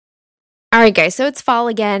right, guys, so it's fall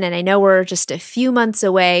again, and I know we're just a few months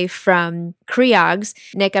away from Creogs.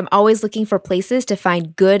 Nick, I'm always looking for places to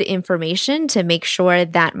find good information to make sure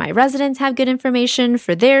that my residents have good information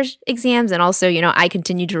for their exams, and also, I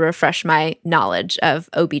continue to refresh my knowledge of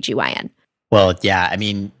OBGYN. Well, yeah, I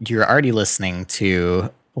mean, you're already listening to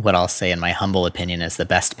what I'll say, in my humble opinion, is the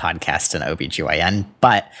best podcast in OBGYN,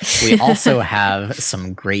 but we also have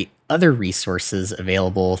some great other resources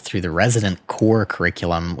available through the resident core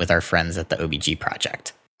curriculum with our friends at the OBG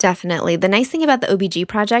Project. Definitely. The nice thing about the OBG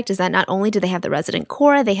Project is that not only do they have the resident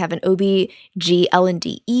core, they have an OBG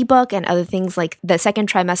L&D ebook and other things like the second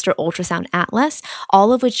trimester ultrasound atlas,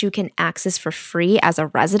 all of which you can access for free as a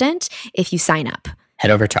resident if you sign up. Head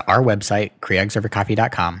over to our website,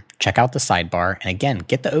 creogsovercoffee.com, check out the sidebar, and again,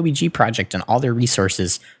 get the OBG Project and all their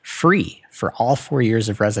resources free for all 4 years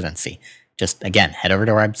of residency. Just, again, head over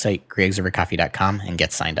to our website, creogsovercoffee.com, and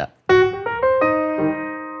get signed up.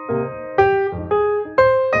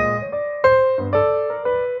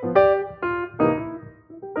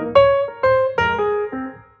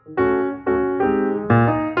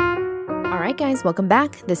 All right, guys, welcome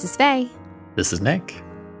back. This is Faye. This is Nick.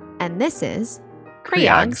 And this is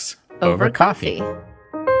Creogs Over Coffee.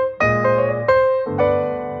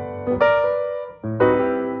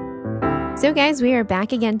 So guys, we are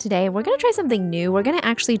back again today. We're going to try something new. We're going to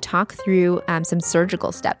actually talk through some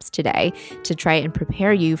surgical steps today to try and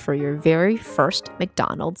prepare you for your very first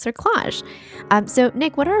McDonald's cerclage. So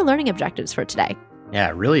Nick, what are our learning objectives for today?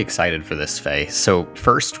 Yeah, really excited for this, Faye. So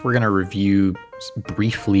first, we're going to review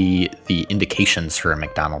briefly the indications for a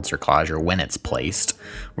McDonald's cerclage or when it's placed.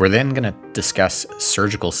 We're then going to discuss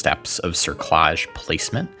surgical steps of cerclage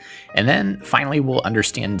placement. And then finally, we'll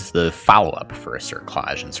understand the follow-up for a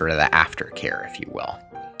cerclage and sort of the aftercare, if you will.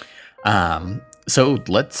 So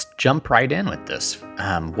let's jump right in with this.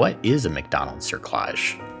 What is a McDonald's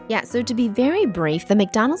cerclage? Yeah, so to be very brief, the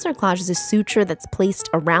McDonald's cerclage is a suture that's placed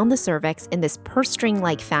around the cervix in this purse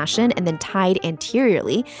string-like fashion and then tied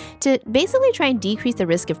anteriorly to basically try and decrease the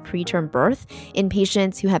risk of preterm birth in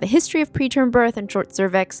patients who have a history of preterm birth and short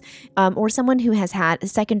cervix, or someone who has had a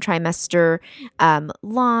second trimester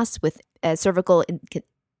loss with cervical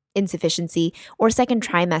insufficiency, or second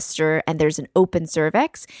trimester and there's an open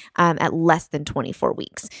cervix at less than 24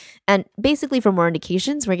 weeks. And basically, for more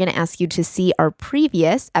indications, we're going to ask you to see our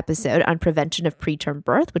previous episode on prevention of preterm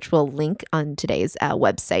birth, which we'll link on today's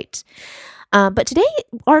website. But today,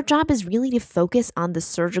 our job is really to focus on the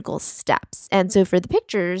surgical steps. And so for the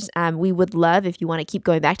pictures, we would love if you want to keep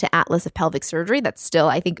going back to Atlas of Pelvic Surgery. That's still,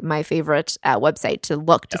 I think, my favorite website to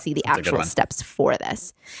look to see the actual steps for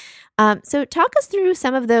this. So talk us through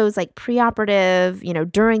some of those like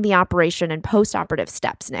preoperative, during the operation and postoperative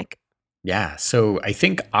steps, Nick. Yeah. So I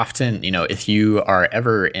think often, if you are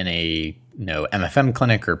ever in a, MFM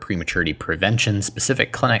clinic or prematurity prevention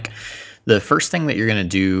specific clinic, the first thing that you're going to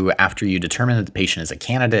do after you determine that the patient is a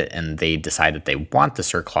candidate and they decide that they want the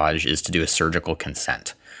cerclage is to do a surgical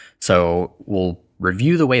consent. So we'll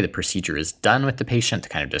review the way the procedure is done with the patient to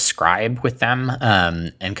kind of describe with them.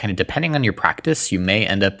 And kind of depending on your practice, you may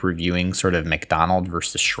end up reviewing sort of McDonald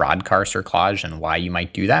versus Schrodkar cerclage and why you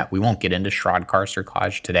might do that. We won't get into Schrodkar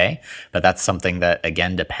cerclage today, but that's something that,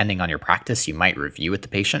 again, depending on your practice, you might review with the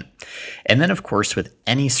patient. And then, of course, with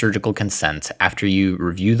any surgical consent, after you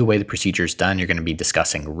review the way the procedure is done, you're going to be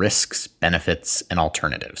discussing risks, benefits, and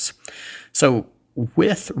alternatives. So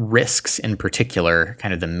with risks in particular,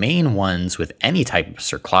 kind of the main ones with any type of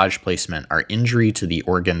cerclage placement are injury to the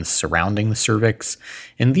organs surrounding the cervix.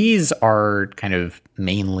 And these are kind of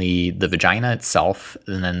mainly the vagina itself,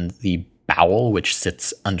 and then the bowel, which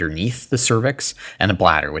sits underneath the cervix, and a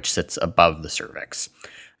bladder, which sits above the cervix.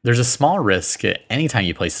 There's a small risk anytime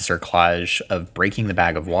you place the cerclage of breaking the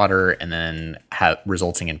bag of water and then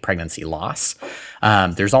resulting in pregnancy loss.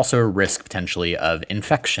 There's also a risk potentially of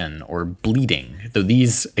infection or bleeding, though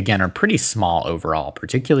these, again, are pretty small overall,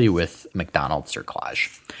 particularly with McDonald's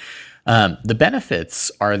cerclage. The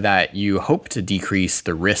benefits are that you hope to decrease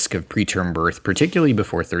the risk of preterm birth, particularly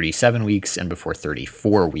before 37 weeks and before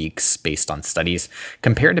 34 weeks, based on studies,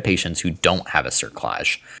 compared to patients who don't have a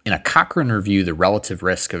cerclage. In a Cochrane review, the relative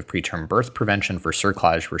risk of preterm birth prevention for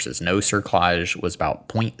cerclage versus no cerclage was about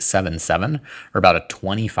 0.77, or about a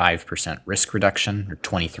 25% risk reduction, or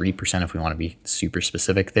 23% if we want to be super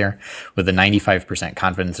specific there, with a 95%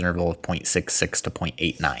 confidence interval of 0.66 to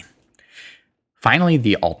 0.89. Finally,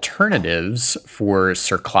 the alternatives for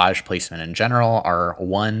cerclage placement in general are,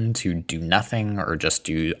 one, to do nothing or just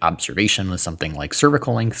do observation with something like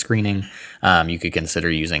cervical length screening. You could consider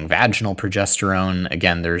using vaginal progesterone.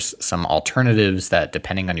 Again, there's some alternatives that,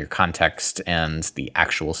 depending on your context and the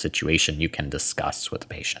actual situation, you can discuss with the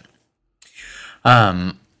patient.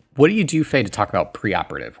 What do you do, Faye, to talk about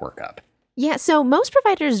preoperative workup? Yeah, so most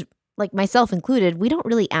providers, like myself included, we don't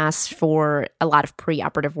really ask for a lot of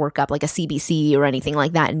preoperative workup like a CBC or anything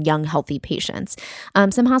like that in young, healthy patients.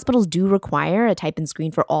 Some hospitals do require a type and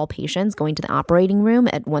screen for all patients going to the operating room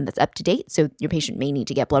at one that's up to date, so your patient may need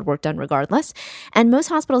to get blood work done regardless. And most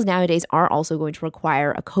hospitals nowadays are also going to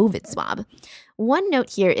require a COVID swab. One note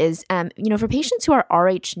here is, for patients who are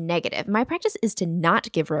Rh negative, my practice is to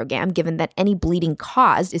not give RhoGAM, given that any bleeding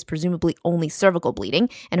caused is presumably only cervical bleeding.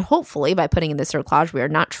 And hopefully, by putting in the cerclage, we are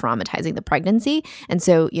not traumatizing the pregnancy. And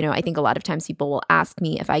so, I think a lot of times people will ask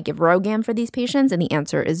me if I give RhoGAM for these patients, and the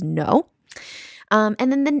answer is no. And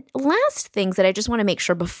then the last things that I just want to make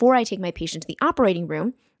sure before I take my patient to the operating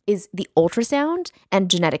room is the ultrasound and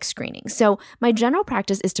genetic screening. So my general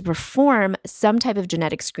practice is to perform some type of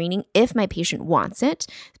genetic screening if my patient wants it,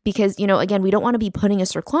 because, again, we don't want to be putting a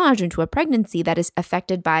cerclage into a pregnancy that is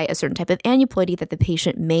affected by a certain type of aneuploidy that the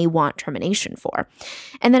patient may want termination for.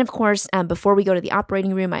 And then, of course, before we go to the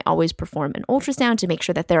operating room, I always perform an ultrasound to make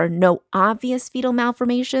sure that there are no obvious fetal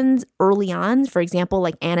malformations early on, for example,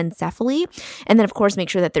 like anencephaly. And then, of course, make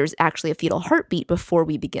sure that there's actually a fetal heartbeat before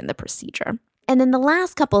we begin the procedure. And then the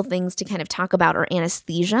last couple of things to kind of talk about are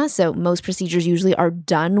anesthesia. So most procedures usually are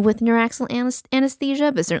done with neuraxial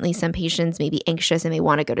anesthesia, but certainly some patients may be anxious and may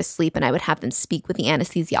want to go to sleep, and I would have them speak with the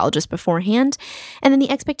anesthesiologist beforehand. And then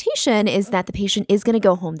the expectation is that the patient is going to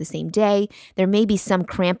go home the same day. There may be some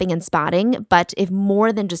cramping and spotting, but if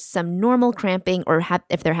more than just some normal cramping or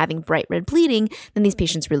if they're having bright red bleeding, then these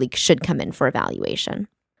patients really should come in for evaluation.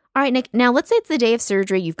 All right, Nick, now let's say it's the day of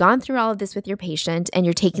surgery. You've gone through all of this with your patient and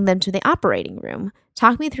you're taking them to the operating room.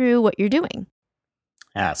 Talk me through what you're doing.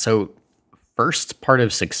 Yeah, so first part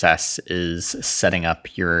of success is setting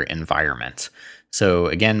up your environment. So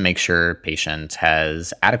again, make sure patient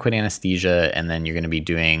has adequate anesthesia, and then you're going to be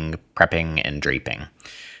doing prepping and draping.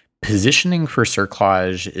 Positioning for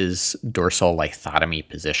cerclage is dorsal lithotomy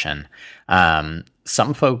position.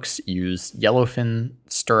 Some folks use yellowfin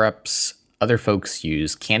stirrups. Other folks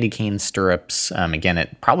use candy cane stirrups. Again,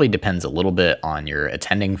 it probably depends a little bit on your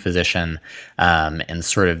attending physician and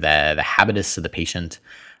sort of the habitus of the patient.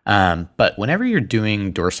 But whenever you're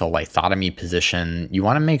doing dorsal lithotomy position, you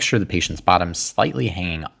want to make sure the patient's bottom's slightly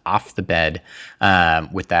hanging off the bed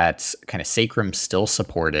with that kind of sacrum still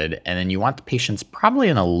supported. And then you want the patient's probably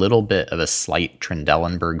in a little bit of a slight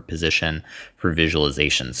Trendelenburg position for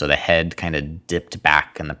visualization. So the head kind of dipped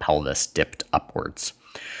back and the pelvis dipped upwards.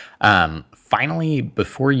 Finally,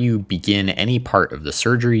 before you begin any part of the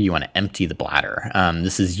surgery, you want to empty the bladder.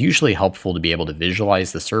 This is usually helpful to be able to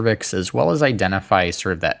visualize the cervix as well as identify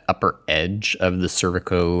sort of that upper edge of the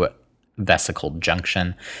cervicovesical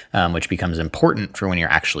junction, which becomes important for when you're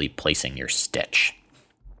actually placing your stitch.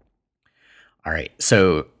 All right,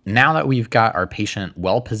 so now that we've got our patient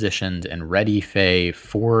well positioned and ready, Faye,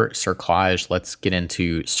 for cerclage, let's get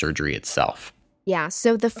into surgery itself. Yeah,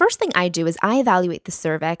 so the first thing I do is I evaluate the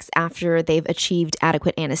cervix after they've achieved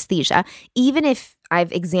adequate anesthesia, even if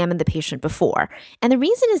I've examined the patient before. And the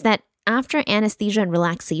reason is that after anesthesia and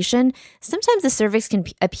relaxation, sometimes the cervix can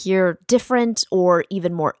appear different or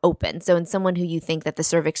even more open. So in someone who you think that the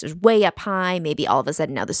cervix is way up high, maybe all of a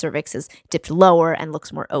sudden now the cervix is dipped lower and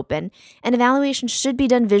looks more open. An evaluation should be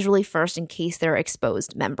done visually first in case there are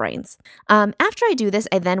exposed membranes. After I do this,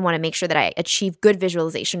 I then want to make sure that I achieve good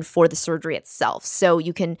visualization for the surgery itself. So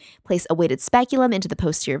you can place a weighted speculum into the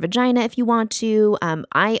posterior vagina if you want to.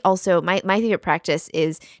 I also, my favorite practice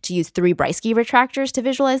is to use 3 Breisky retractors to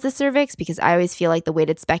visualize the cervix, because I always feel like the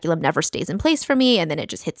weighted speculum never stays in place for me, and then it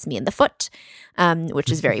just hits me in the foot, which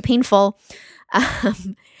is very painful.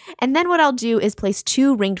 And then what I'll do is place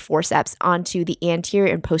 2 ringed forceps onto the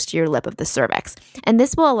anterior and posterior lip of the cervix. And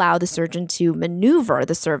this will allow the surgeon to maneuver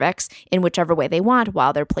the cervix in whichever way they want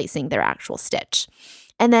while they're placing their actual stitch.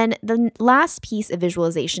 And then the last piece of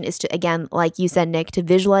visualization is to, again, like you said, Nick, to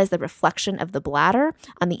visualize the reflection of the bladder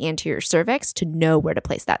on the anterior cervix to know where to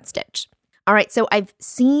place that stitch. All right, so I've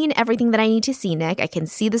seen everything that I need to see, Nick. I can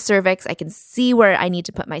see the cervix. I can see where I need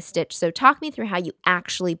to put my stitch. So talk me through how you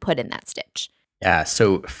actually put in that stitch. Yeah,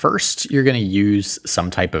 so first you're going to use some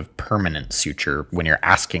type of permanent suture when you're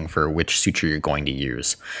asking for which suture you're going to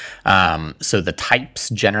use. So the types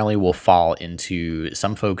generally will fall into,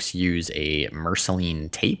 some folks use a Merceline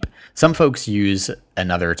tape. Some folks use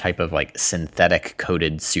another type of like synthetic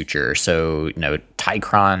coated suture. So,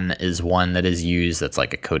 Ticron is one that is used that's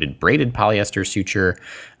like a coated braided polyester suture.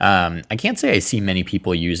 I can't say I see many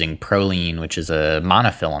people using Prolene, which is a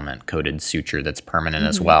monofilament coated suture that's permanent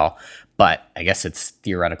as well. But I guess it's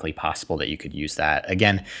theoretically possible that you could use that.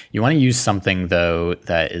 Again, you want to use something, though,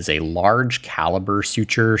 that is a large caliber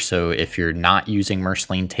suture. So if you're not using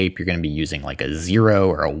Merceline tape, you're going to be using like a 0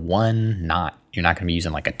 or a 1 knot. You're not going to be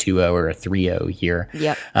using like a 2.0 or a 3.0 here.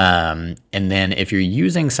 Yep. And then if you're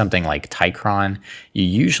using something like Ticron, you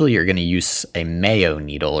usually are going to use a Mayo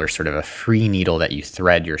needle or sort of a free needle that you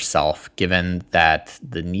thread yourself, given that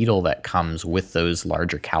the needle that comes with those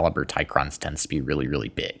larger caliber Ticrons tends to be really, really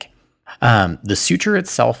big. The suture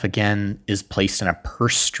itself, again, is placed in a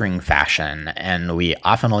purse string fashion, and we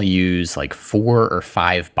often will use like 4 or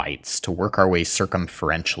 5 bites to work our way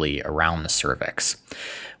circumferentially around the cervix.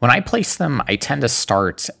 When I place them, I tend to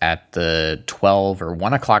start at the 12 or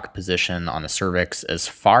 1 o'clock position on the cervix as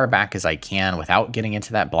far back as I can without getting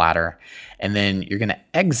into that bladder. And then you're going to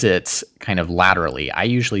exit kind of laterally. I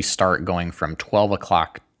usually start going from 12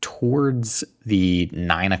 o'clock towards the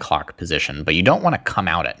 9 o'clock position, but you don't want to come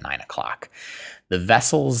out at 9 o'clock. The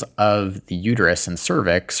vessels of the uterus and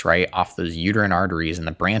cervix, right, off those uterine arteries and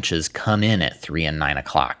the branches come in at 3 and 9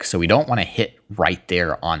 o'clock. So we don't want to hit right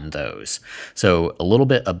there on those. So a little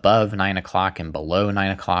bit above 9 o'clock and below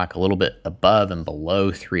 9 o'clock, a little bit above and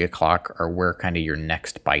below 3 o'clock are where kind of your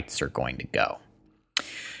next bites are going to go.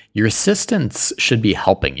 Your assistants should be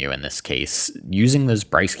helping you in this case, using those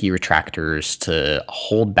Breisky retractors to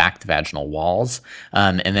hold back the vaginal walls.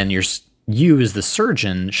 And then you as the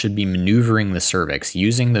surgeon should be maneuvering the cervix,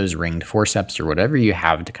 using those ringed forceps or whatever you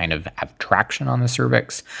have to kind of have traction on the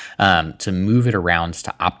cervix to move it around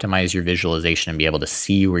to optimize your visualization and be able to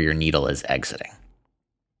see where your needle is exiting.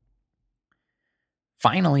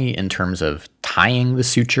 Finally, in terms of tying the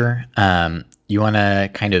suture, you want to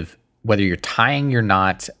kind of, whether you're tying your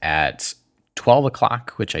knot at 12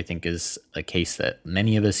 o'clock, which I think is a case that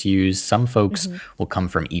many of us use. Some folks will come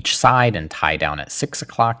from each side and tie down at 6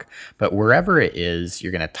 o'clock. But wherever it is,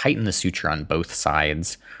 you're going to tighten the suture on both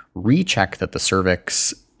sides, recheck that the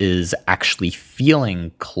cervix is actually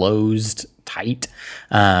feeling closed tight,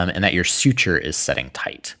 and that your suture is setting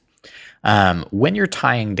tight. When you're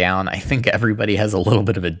tying down, I think everybody has a little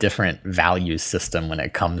bit of a different value system when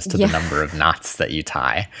it comes to the number of knots that you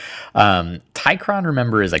tie. Ticron,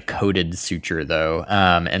 remember, is a coated suture, though.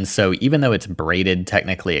 And so even though it's braided,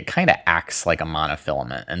 technically, it kind of acts like a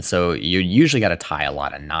monofilament. And so you usually got to tie a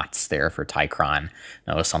lot of knots there for Ticron,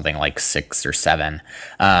 something like 6 or 7.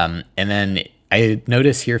 And then I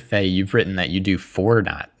notice here, Faye, you've written that you do 4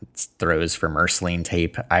 knot throws for Merceline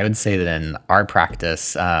tape. I would say that in our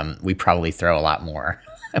practice, we probably throw a lot more.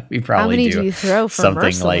 We probably How many do you throw for something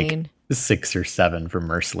Merceline? Like 6 or 7 for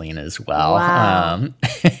Merceline as well. Wow.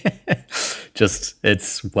 Just,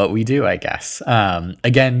 it's what we do, I guess.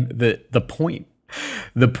 Again, the point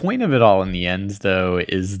of it all in the end, though,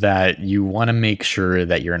 is that you want to make sure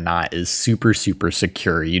that your knot is super, super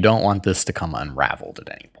secure. You don't want this to come unraveled at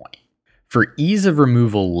any point. For ease of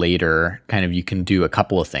removal later, kind of you can do a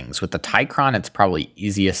couple of things. With the Ticron, it's probably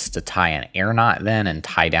easiest to tie an air knot then and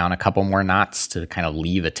tie down a couple more knots to kind of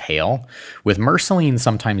leave a tail. With Merceline,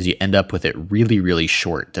 sometimes you end up with it really, really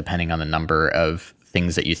short, depending on the number of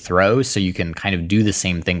things that you throw. So you can kind of do the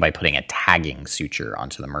same thing by putting a tagging suture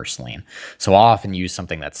onto the Merceline. So I'll often use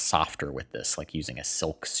something that's softer with this, like using a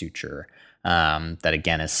silk suture that,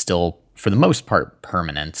 again, is still, for the most part,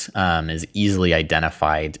 permanent, is easily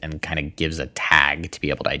identified and kind of gives a tag to be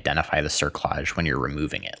able to identify the cerclage when you're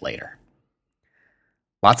removing it later.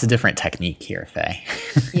 Lots of different technique here, Faye.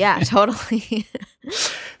 Yeah, totally.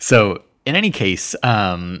 So in any case,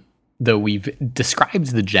 though we've described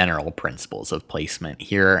the general principles of placement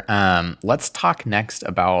here, let's talk next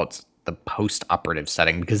about the post-operative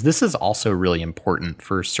setting, because this is also really important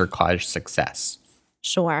for cerclage success.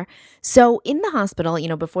 Sure. So in the hospital,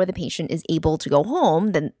 before the patient is able to go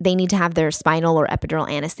home, then they need to have their spinal or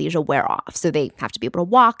epidural anesthesia wear off. So they have to be able to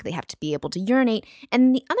walk, they have to be able to urinate.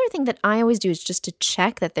 And the other thing that I always do is just to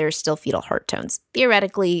check that there's still fetal heart tones.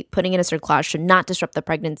 Theoretically, putting in a cerclage should not disrupt the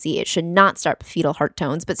pregnancy. It should not start fetal heart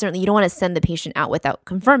tones, but certainly you don't want to send the patient out without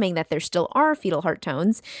confirming that there still are fetal heart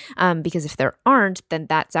tones, because if there aren't, then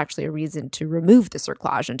that's actually a reason to remove the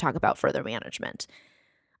cerclage and talk about further management.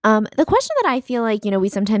 The question that I feel like, we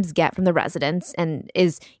sometimes get from the residents and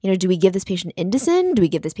is, do we give this patient Indocin? Do we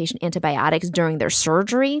give this patient antibiotics during their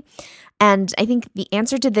surgery? And I think the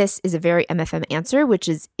answer to this is a very MFM answer, which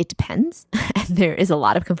is it depends. And there is a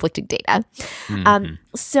lot of conflicting data.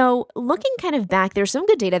 So looking kind of back, there's some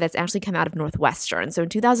good data that's actually come out of Northwestern. So in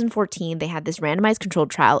 2014, they had this randomized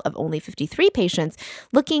controlled trial of only 53 patients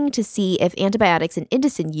looking to see if antibiotics and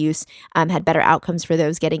Indocin use had better outcomes for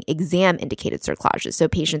those getting exam-indicated cerclages. So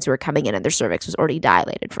patients who were coming in and their cervix was already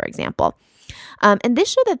dilated, for example. And this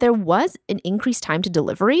showed that there was an increased time to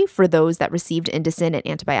delivery for those that received Indocin and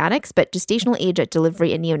antibiotics, but gestational age at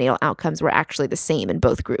delivery and neonatal outcomes were actually the same in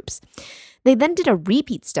both groups. They then did a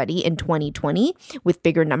repeat study in 2020 with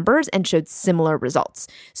bigger numbers and showed similar results.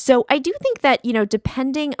 So I do think that,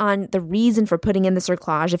 depending on the reason for putting in the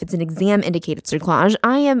cerclage, if it's an exam-indicated cerclage,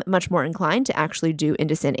 I am much more inclined to actually do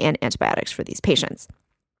Indocin and antibiotics for these patients.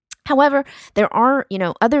 However, there are,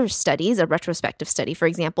 other studies, a retrospective study, for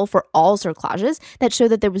example, for all cerclages that show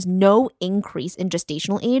that there was no increase in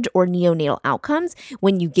gestational age or neonatal outcomes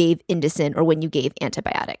when you gave Indocin or when you gave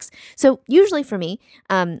antibiotics. So usually for me,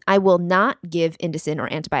 I will not give Indocin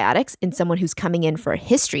or antibiotics in someone who's coming in for a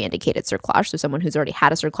history-indicated cerclage, so someone who's already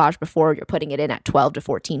had a cerclage before, you're putting it in at 12 to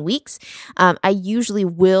 14 weeks. I usually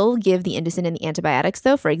will give the Indocin and the antibiotics,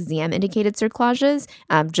 though, for exam-indicated cerclages,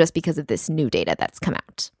 just because of this new data that's come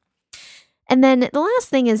out. And then the last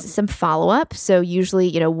thing is some follow-up. So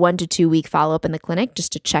usually, 1 to 2 week follow-up in the clinic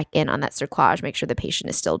just to check in on that cerclage, make sure the patient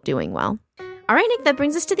is still doing well. All right, Nick, that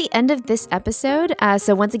brings us to the end of this episode.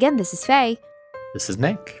 So once again, this is Faye. This is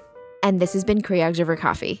Nick. And this has been Creogs Over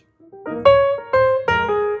Coffee.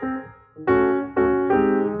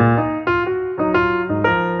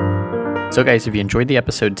 So guys, if you enjoyed the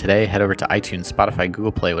episode today, head over to iTunes, Spotify,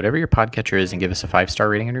 Google Play, whatever your podcatcher is, and give us a 5-star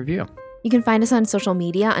rating and review. You can find us on social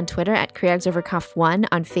media on Twitter at CreogsOverCoff1,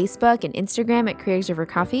 on Facebook and Instagram at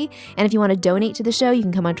CreogsOverCoffee. And if you want to donate to the show, you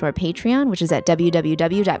can come onto our Patreon, which is at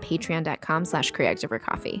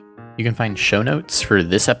www.patreon.com/CreogsOverCoffee. You can find show notes for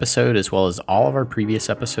this episode as well as all of our previous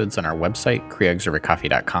episodes on our website,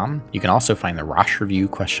 CreogsOverCoffee.com. You can also find the Rosh Review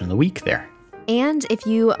question of the week there. And if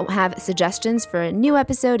you have suggestions for a new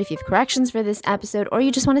episode, if you have corrections for this episode, or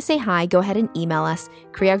you just want to say hi, go ahead and email us,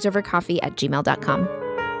 CreogsOverCoffee@gmail.com.